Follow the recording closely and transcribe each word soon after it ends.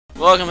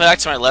Welcome back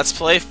to my Let's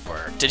Play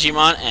for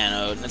Digimon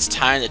Anode, and it's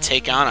time to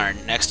take on our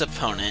next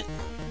opponent.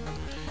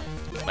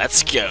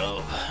 Let's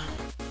go.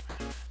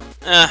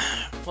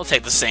 We'll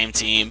take the same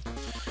team.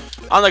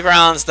 On the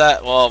grounds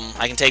that, well,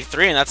 I can take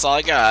 3 and that's all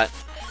I got.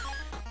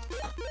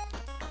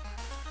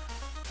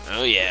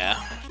 Oh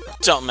yeah.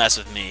 Don't mess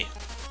with me.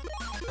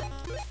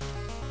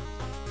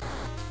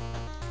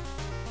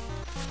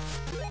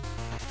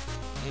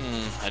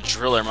 A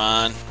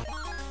Drillermon.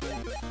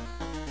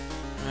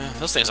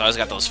 Those things always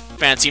got those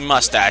fancy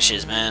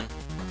mustaches, man.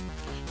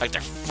 Like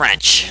they're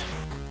French.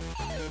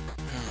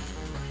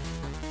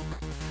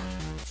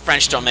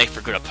 French don't make for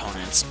good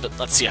opponents, but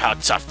let's see how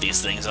tough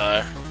these things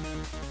are.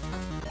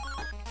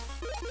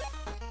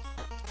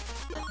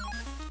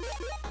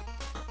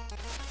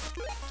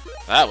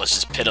 That was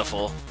just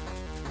pitiful.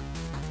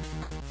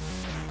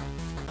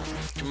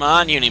 Come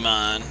on,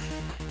 Unimon.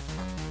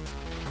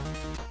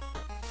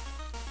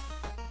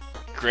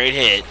 Great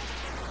hit.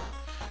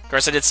 Of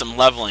course, I did some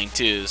leveling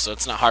too, so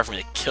it's not hard for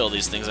me to kill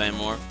these things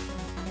anymore.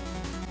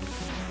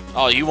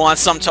 Oh, you want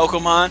some,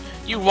 Tokomon?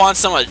 You want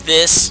some of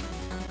this?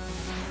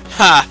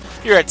 Ha!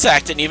 Your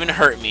attack didn't even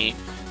hurt me.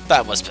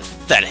 That was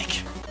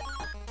pathetic.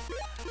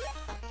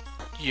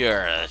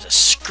 You're a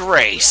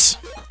disgrace.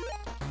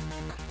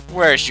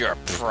 Where's your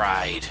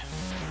pride?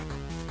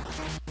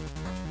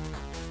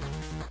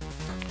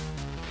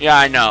 Yeah,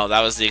 I know, that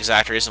was the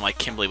exact reason why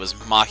Kimberly was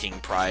mocking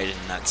pride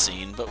in that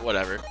scene, but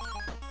whatever.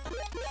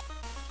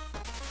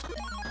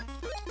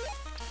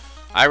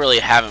 I really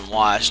haven't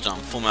watched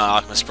Fullmetal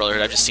Alchemist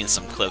Brotherhood, I've just seen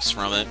some clips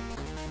from it.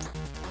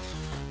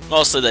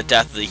 Mostly the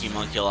death of the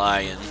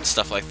homunculi and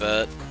stuff like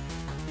that.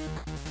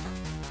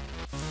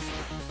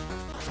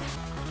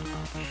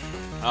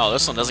 Oh,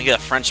 this one doesn't get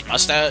a French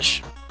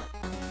mustache?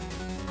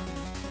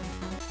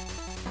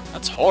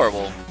 That's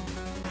horrible.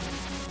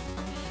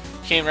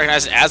 Can't even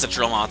recognize it as a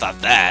Drillmon without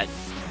that.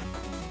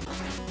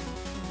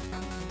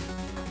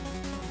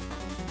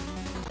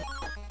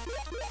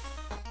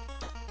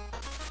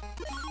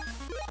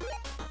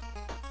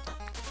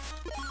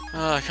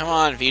 Come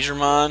on,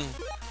 Digimon.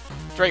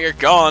 That's right, you're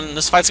gone.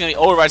 This fight's gonna be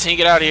over by the time you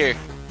get out of here.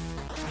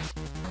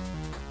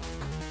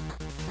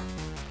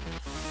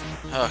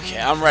 Okay,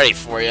 I'm ready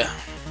for you.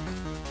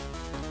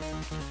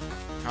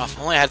 Oh, if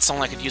only I had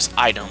someone that could use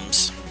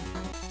items.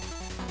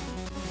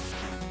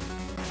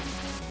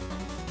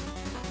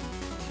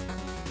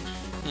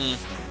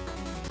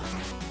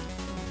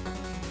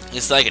 At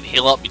least I can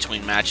heal up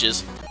between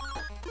matches.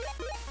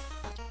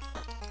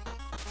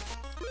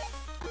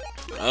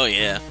 Oh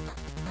yeah.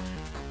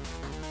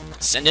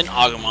 Send in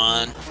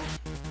Agumon.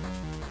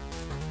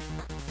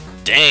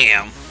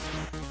 Damn.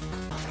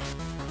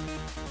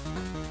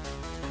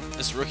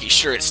 This rookie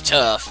sure is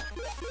tough.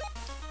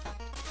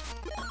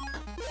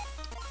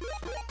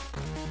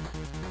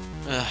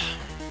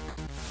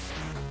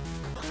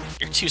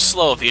 You're too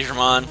slow,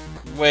 Digimon.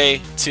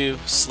 Way too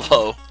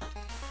slow.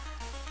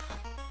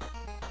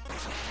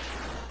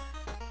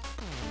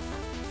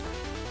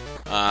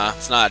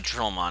 It's not a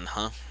Drillmon,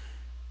 huh?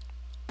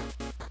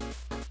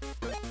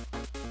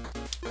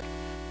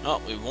 Oh,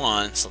 we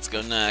won, so let's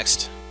go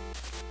next.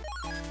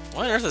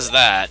 What on earth is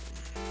that?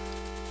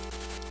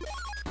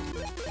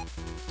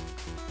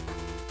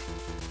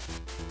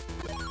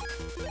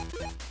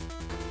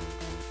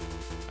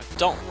 I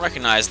don't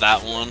recognize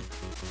that one.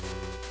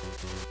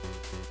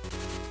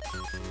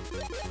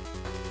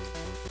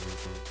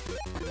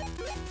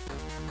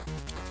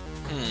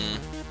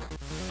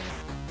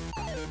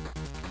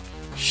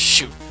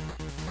 Shoot.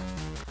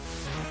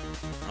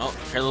 Oh,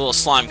 here the little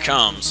slime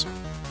comes.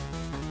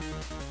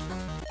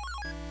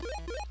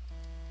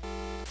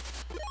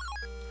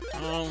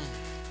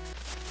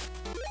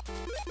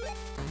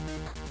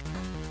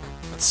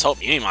 Let's hope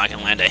Unimon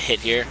can land a hit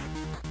here.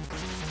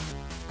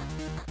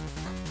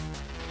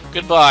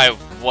 Goodbye,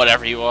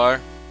 whatever you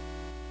are.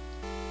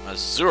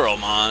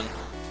 Azuromon.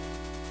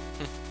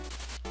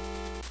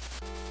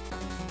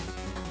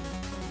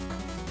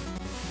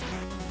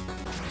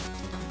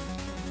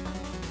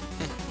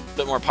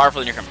 Bit more powerful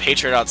than your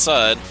compatriot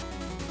outside.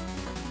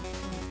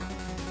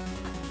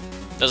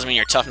 Doesn't mean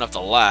you're tough enough to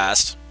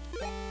last.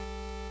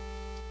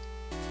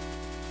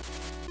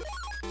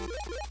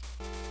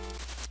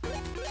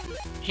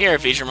 Here,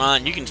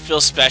 Digimon, you can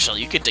feel special.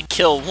 You get to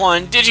kill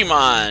one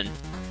Digimon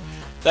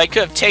that I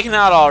could have taken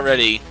out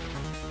already.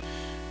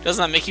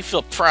 Doesn't that make you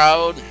feel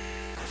proud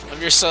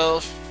of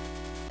yourself?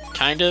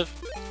 Kind of?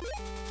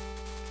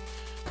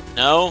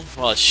 No?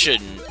 Well, it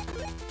shouldn't.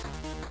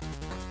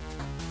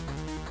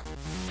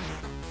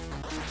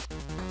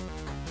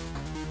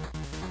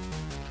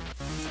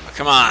 Oh,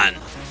 come on,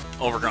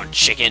 overgrown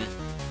chicken.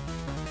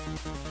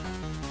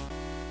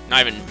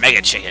 Not even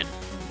Mega Chicken.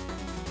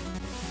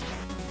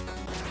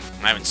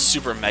 Not even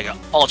Super Mega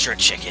Ultra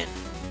Chicken.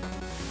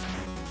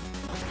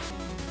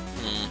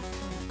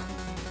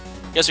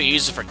 Guess we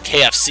use it for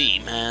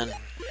KFC, man.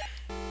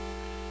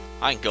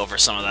 I can go for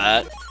some of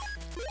that.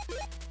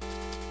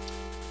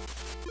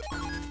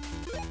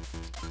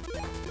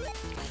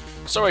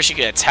 So I wish you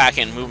could attack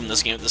and move in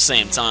this game at the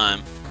same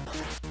time.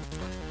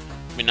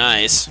 Be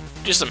nice.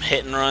 Do some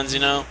hit and runs, you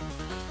know?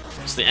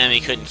 So the enemy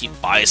couldn't keep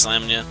body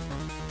slamming you.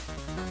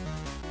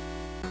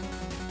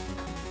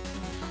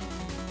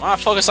 Why not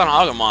focus on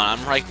Agumon?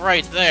 I'm like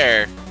right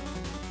there.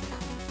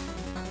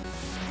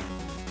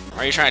 Or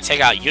are you trying to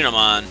take out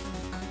Unimon?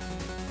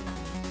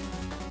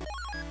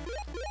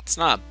 It's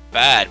not a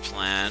bad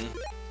plan.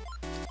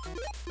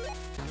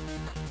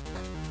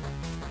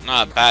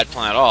 Not a bad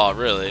plan at all,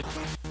 really.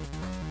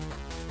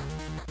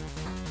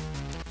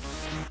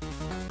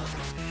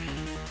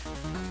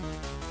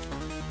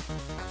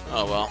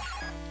 Oh well.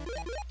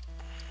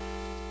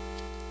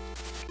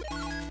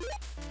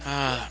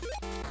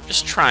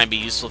 Just try and be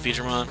useful,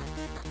 Digimon.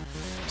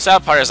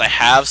 Sad part is I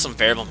have some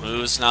variable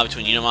moves now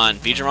between Unimon and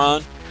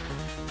Digimon.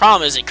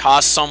 Problem is it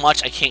costs so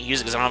much I can't use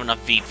it because I don't have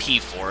enough VP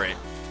for it.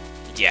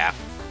 Yeah.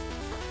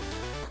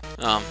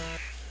 I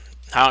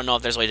don't know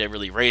if there's a way to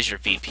really raise your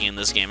VP in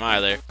this game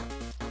either.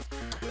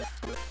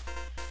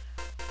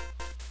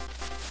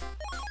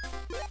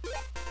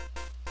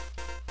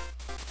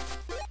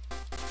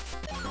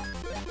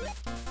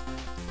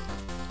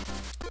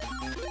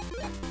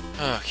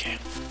 Okay.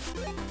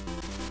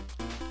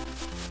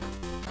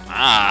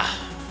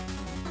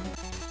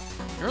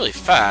 You're really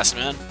fast,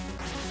 man.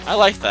 I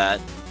like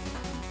that.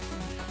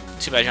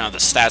 Too bad you don't have the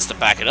stats to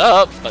back it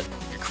up, but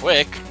you're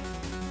quick.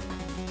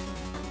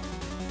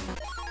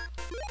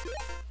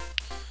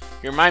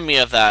 You remind me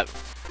of that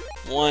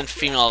one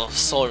female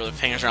soldier that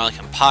hangs around like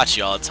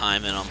Kenpachi all the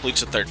time in Bleach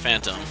the Third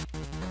Phantom.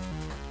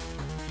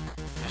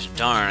 Gosh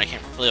darn, I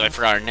can't believe I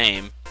forgot her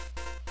name.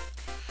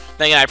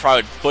 Then again, I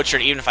probably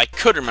butchered even if I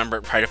could remember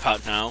it right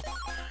about now.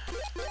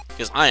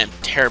 Because I am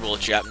terrible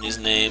at Japanese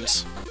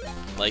names.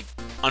 Like,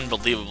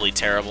 unbelievably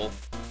terrible.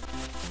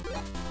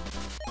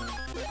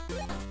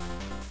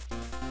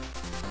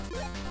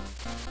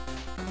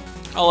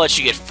 I'll let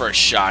you get first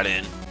shot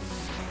in.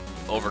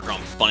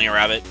 Overgrown bunny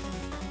rabbit.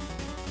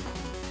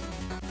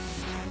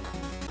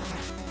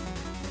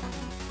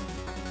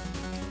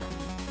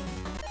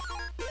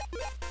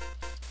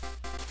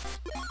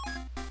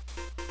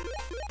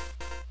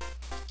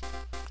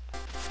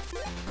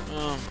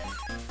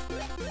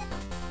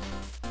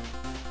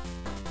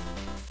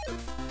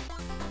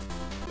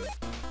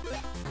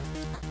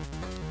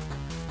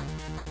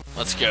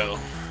 Let's go.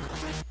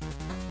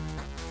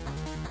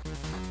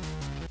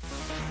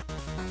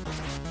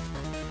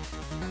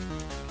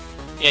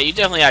 Yeah, you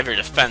definitely have your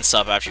defense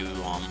up after you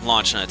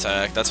launch an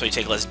attack. That's why you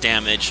take less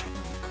damage.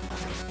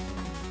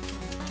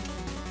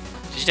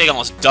 You take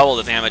almost double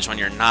the damage when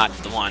you're not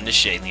the one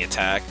initiating the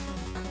attack.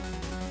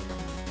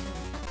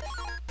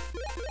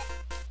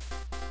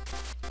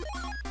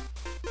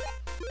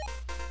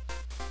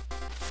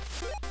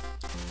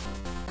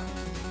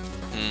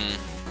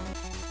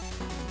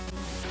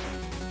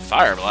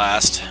 Fire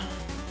Blast.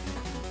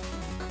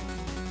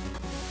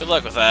 Good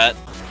luck with that.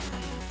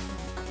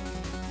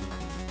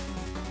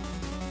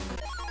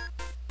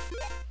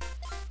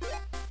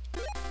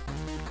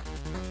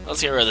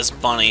 Let's get rid of this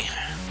bunny.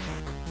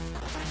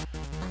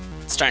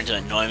 It's starting to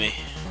annoy me.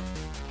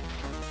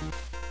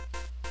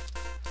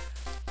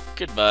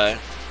 Goodbye.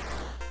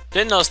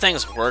 Didn't those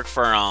things work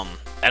for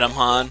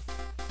Edamon?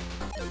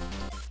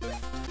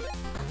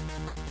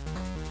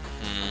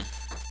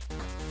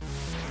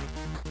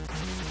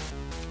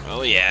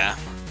 Oh yeah.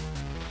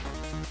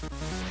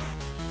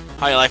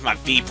 How you like my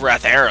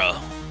V-Breath arrow?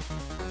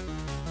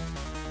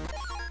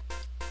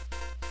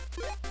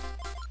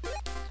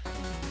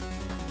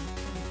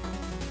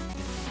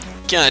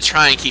 Gonna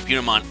try and keep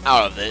Unimon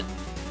out of it.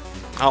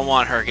 I don't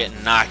want her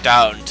getting knocked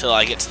out until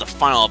I get to the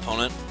final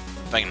opponent,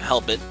 if I can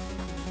help it.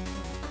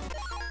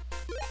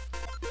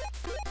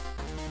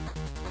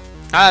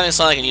 Having this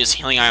I can use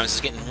healing items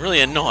is getting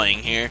really annoying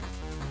here.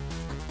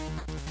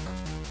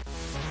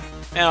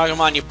 Man,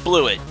 come on, you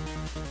blew it.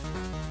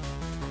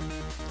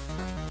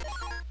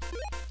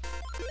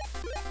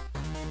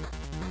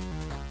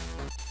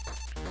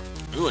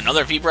 Ooh,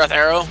 another V-Breath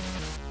arrow?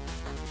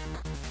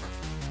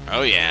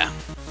 Oh yeah.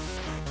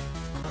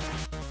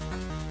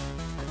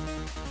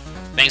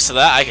 Thanks to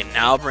that, I can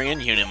now bring in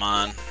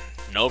Unimon.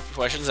 No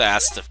questions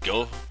asked to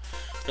go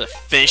for the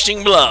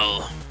finishing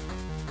blow.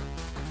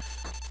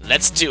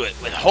 Let's do it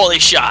with Holy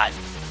Shot.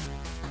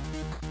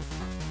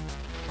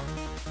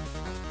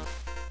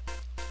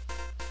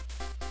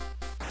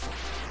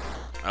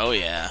 Oh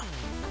yeah.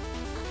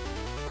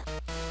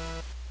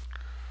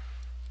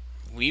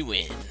 We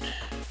win.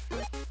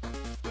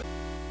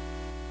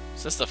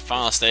 Is this the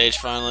final stage,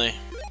 finally?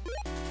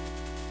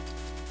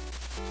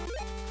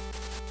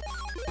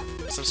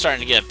 So I'm starting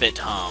to get a bit,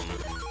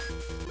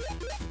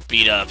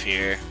 beat up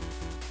here.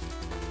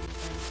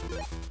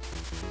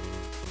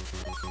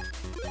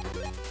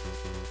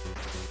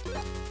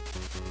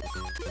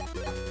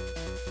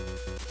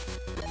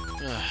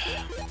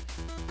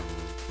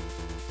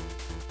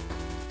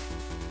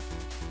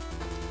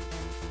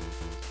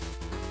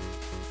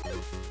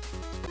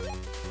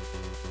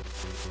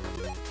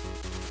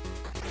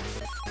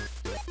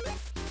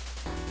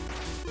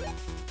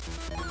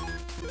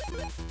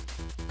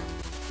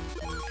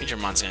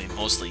 Digimon's gonna be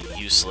mostly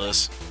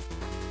useless.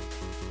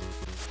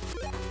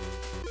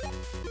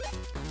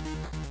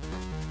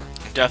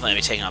 Definitely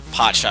be taking a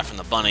pot shot from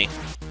the bunny.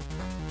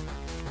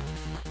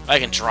 I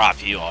can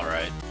drop you,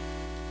 alright.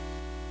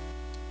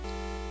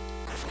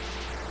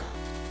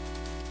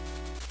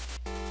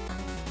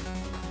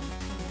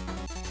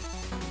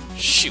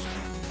 Shoot.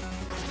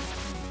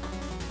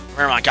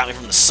 Devimon got me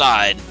from the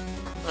side.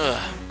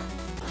 Ugh.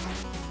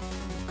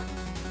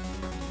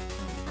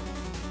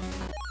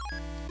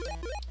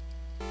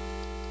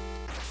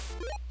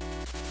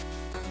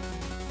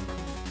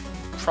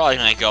 Probably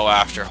gonna go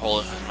after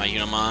my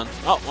Unimon.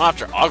 Oh, I'm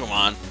after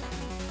Agumon.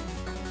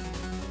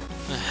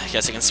 I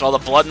guess I can smell the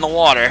blood in the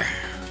water.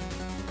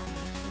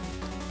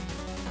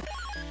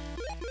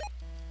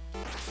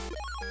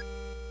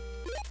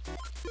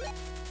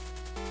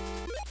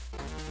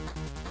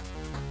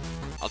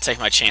 I'll take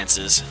my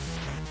chances.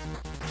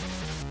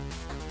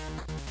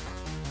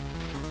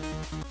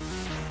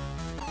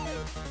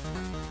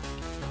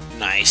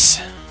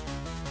 Nice.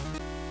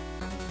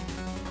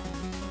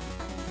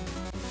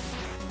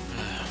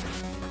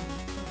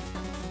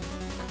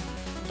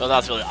 So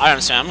that's really. I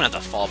understand. I'm gonna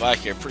have to fall back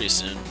here pretty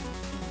soon.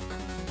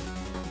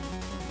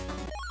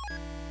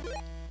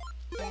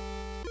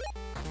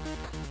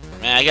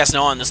 Man, I guess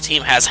no one on this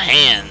team has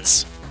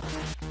hands.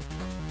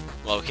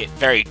 Well, okay,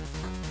 very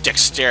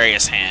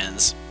dexterous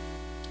hands.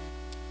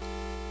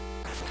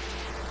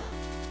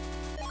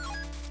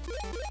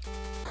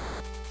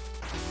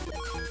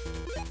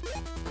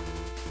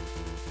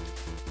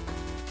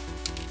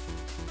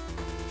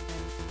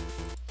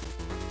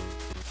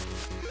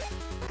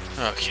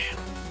 Okay.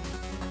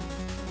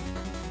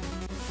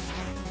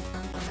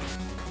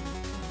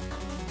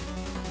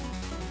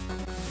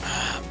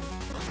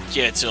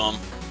 Give it to him.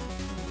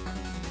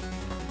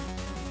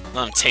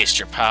 Let him taste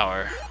your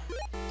power.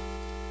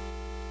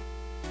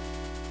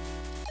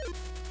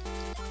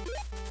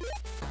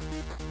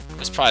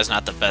 This probably is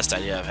not the best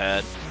idea I've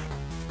had.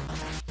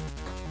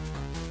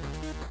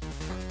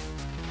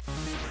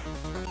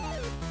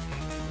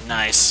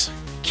 Nice.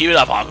 Cue it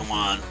up,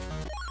 Agumon.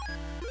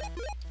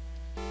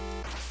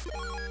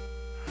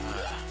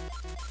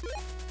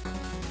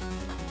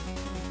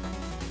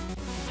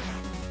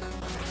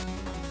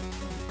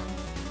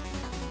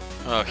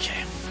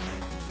 Okay.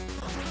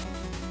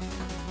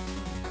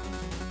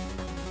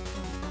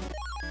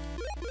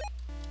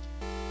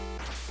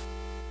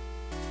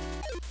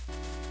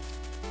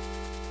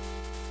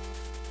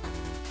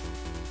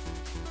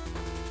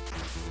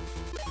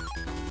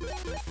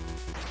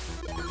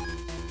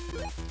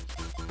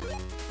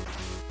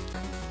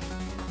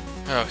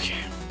 Okay.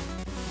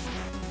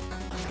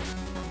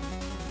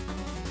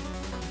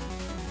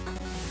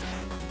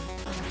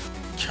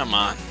 Come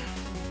on.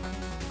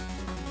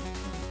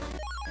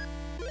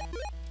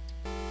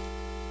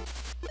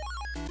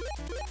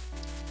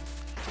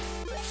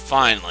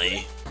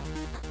 Finally.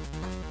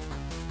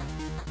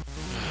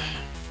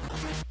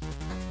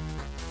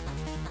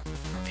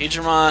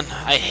 Digimon,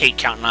 I hate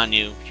counting on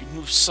you. You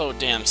move so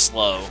damn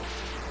slow.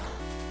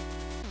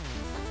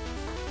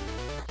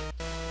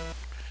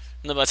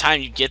 And then by the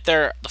time you get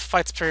there, the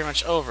fight's pretty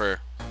much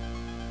over.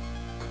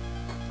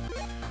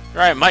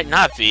 Right, it might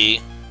not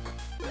be.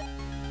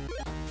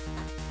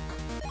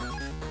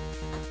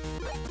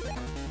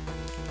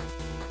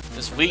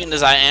 As weakened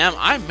as I am,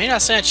 I may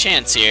not stand a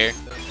chance here.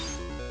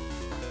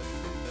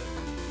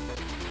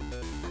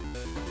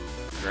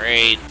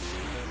 Great.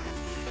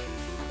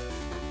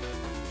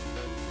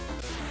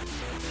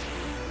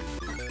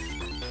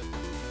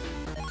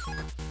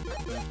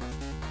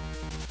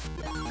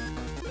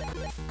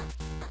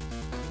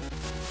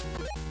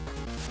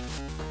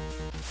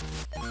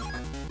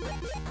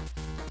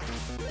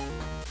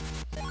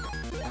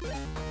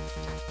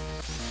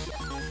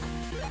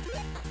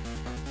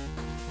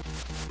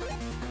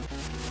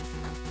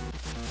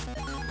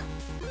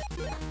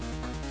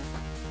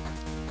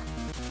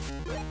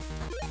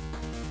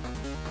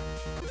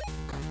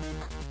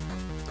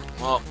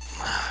 Well,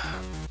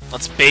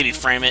 let's baby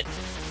frame it.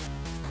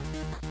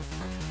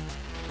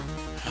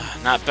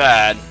 Not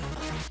bad.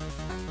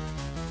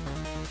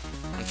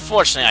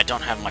 Unfortunately, I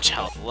don't have much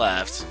health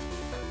left.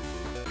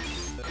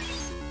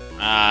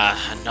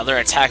 Another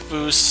attack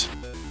boost.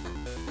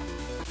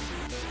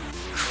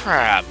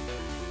 Crap.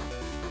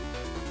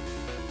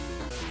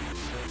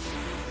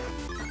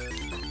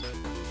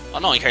 Oh,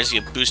 no one cares if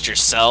you boost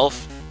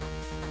yourself.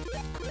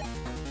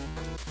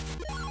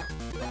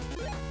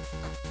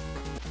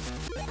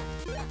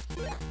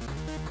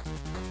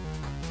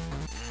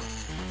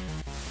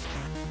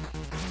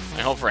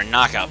 I hope for a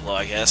knockout blow,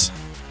 I guess.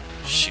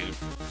 Shoot.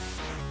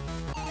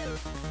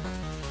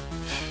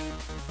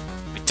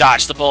 We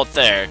dodged the bullet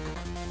there.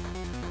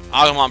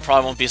 Agumon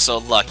probably won't be so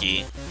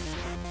lucky.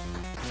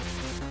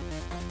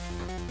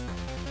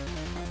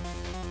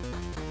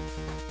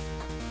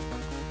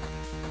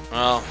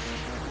 Well,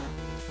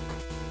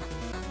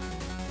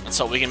 let's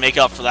hope we can make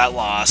up for that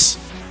loss.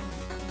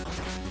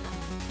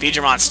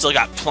 Devimon's still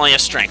got plenty of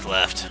strength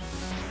left.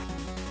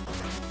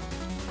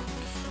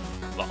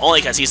 But only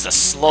because he's the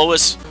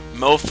slowest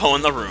mofo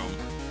in the room.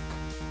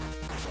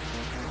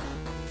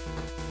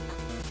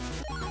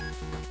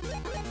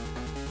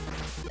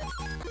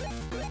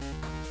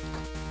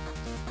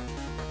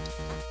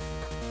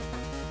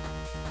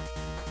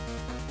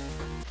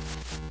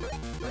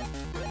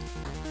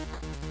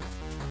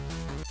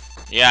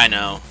 Yeah, I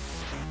know.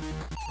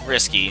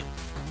 Risky.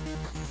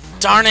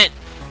 Darn it!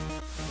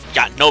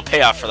 Got no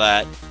payoff for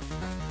that.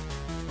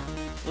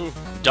 Ooh,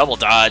 double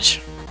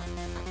dodge.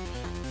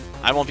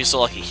 I won't be so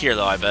lucky here,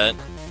 though, I bet.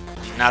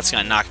 That's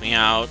gonna knock me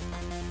out.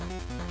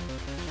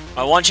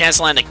 My one chance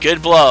to land a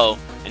good blow,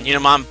 and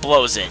Unimon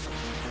blows it.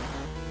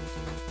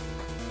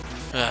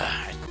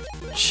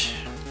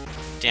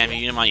 Damn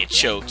you, Unimon, you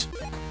choked.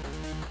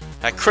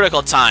 At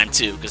critical time,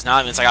 too, because now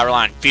it means I gotta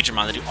rely on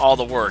Featuremon to do all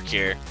the work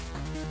here.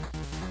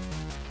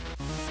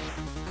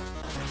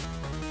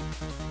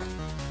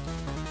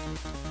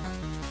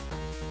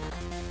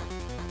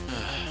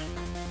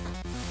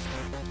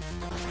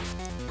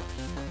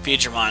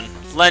 Digimon,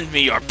 lend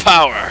me your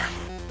power!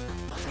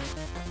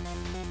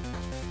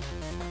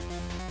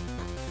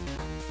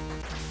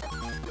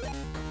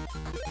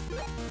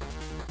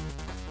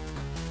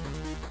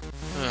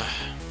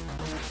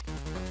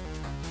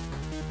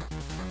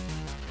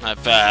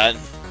 Not bad.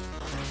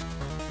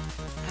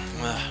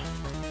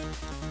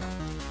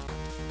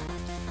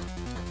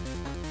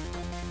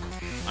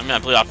 I'm gonna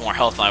bleed off more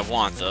health than I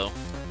want, though.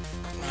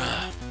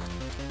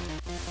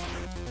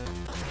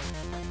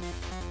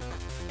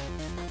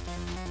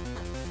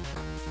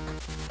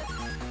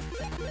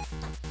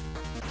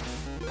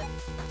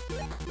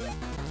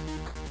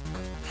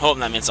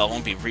 Hoping that means I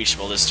won't be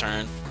reachable this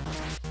turn.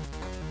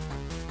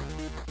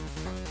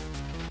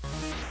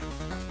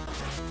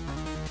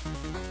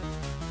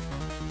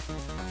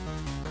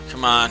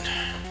 Come on.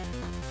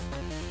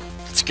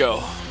 Let's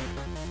go.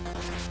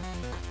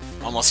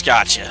 Almost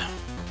gotcha.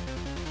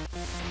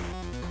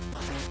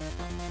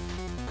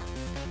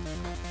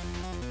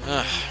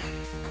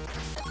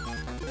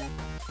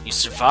 You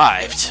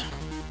survived.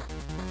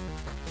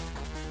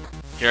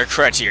 You're a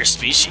credit to your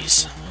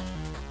species.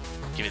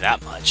 Give you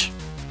that much.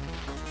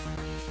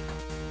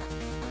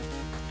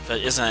 But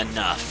it isn't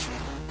enough.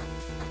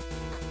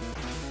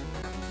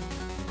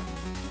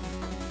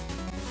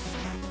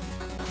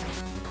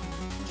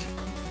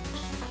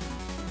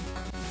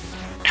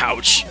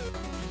 Ouch.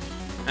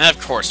 And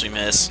of course we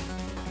miss.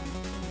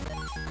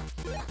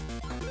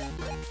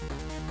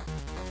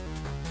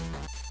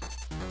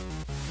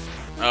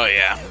 Oh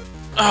yeah.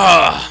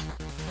 Ugh.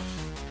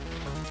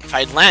 If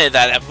I'd landed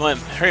that, I would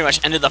have pretty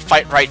much ended the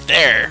fight right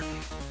there.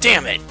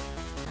 Damn it.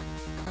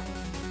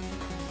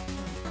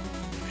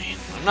 I mean,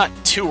 I'm not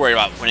too worried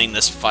about winning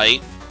this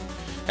fight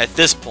at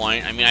this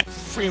point. I mean, I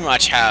pretty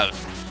much have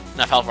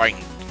enough health where I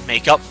can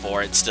make up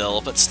for it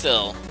still, but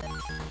still.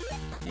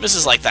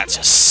 Misses like that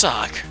just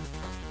suck.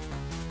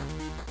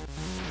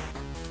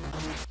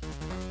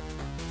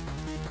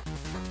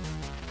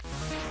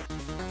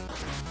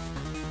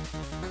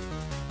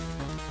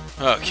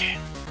 Okay.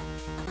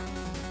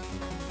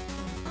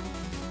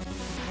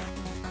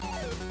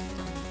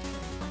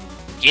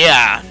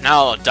 Yeah,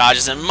 now dodge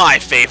is in my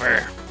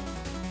favor.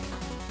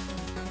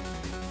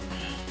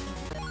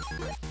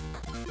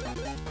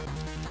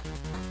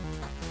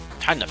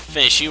 Time to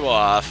finish you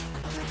off.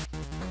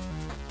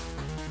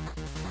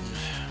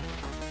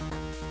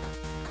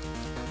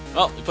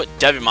 Well, we put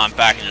Devimon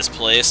back in his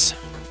place.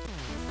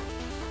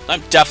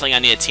 I'm definitely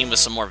gonna need a team with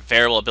some more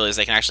variable abilities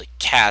they can actually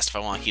cast if I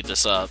want to keep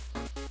this up.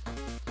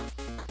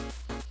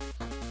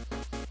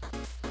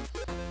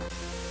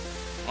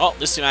 Well, at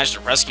least we managed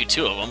to rescue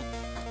 2 of them.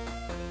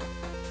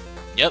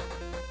 Yep.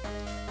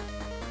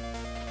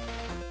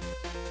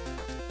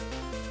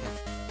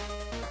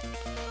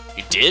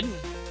 You did?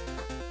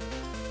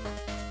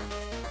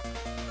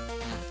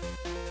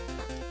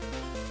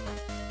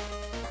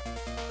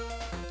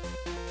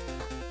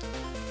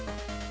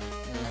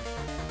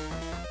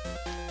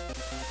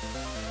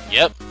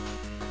 Yep.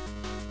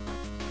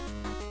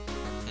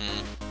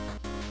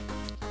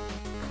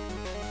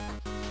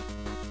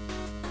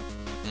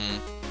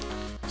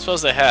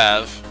 Suppose they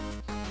have.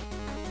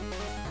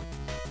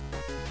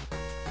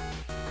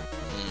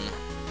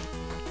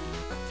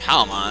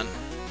 Palmon.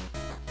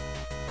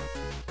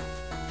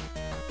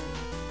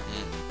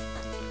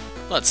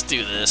 Let's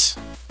do this.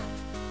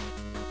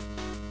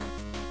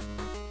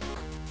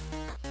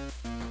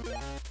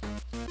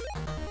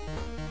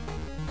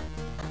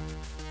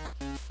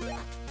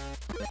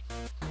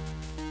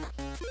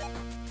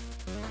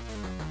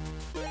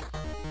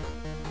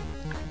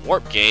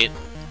 Warp Gate.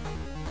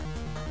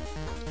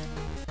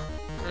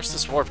 Where's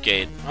this warp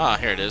gate? Ah,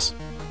 here it is.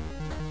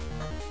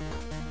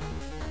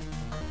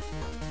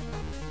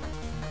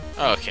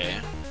 Okay.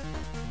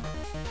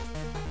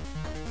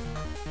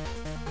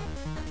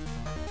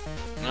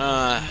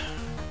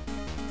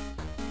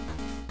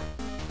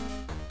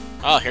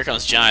 Oh, here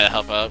comes Johnny to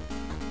help out.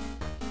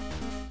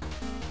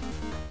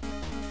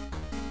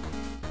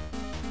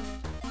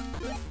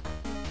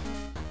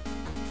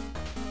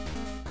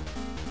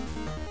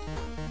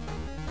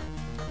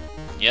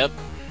 Yep.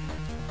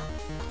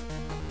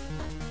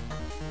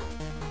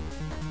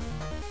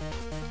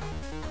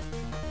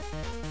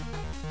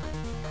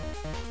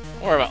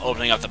 Or about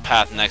opening up the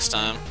path next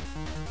time.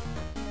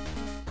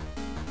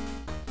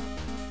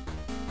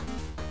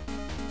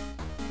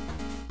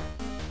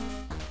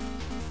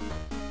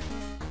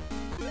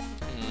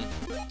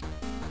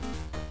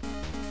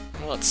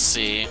 Let's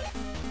see.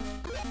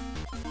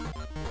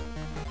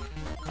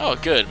 Oh,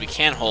 good. We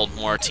can hold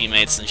more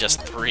teammates than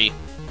just 3.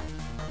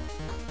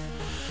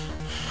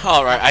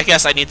 Alright, I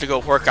guess I need to go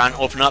work on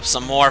opening up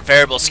some more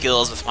variable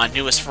skills with my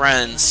newest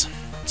friends.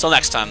 Till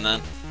next time,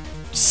 then.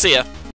 See ya.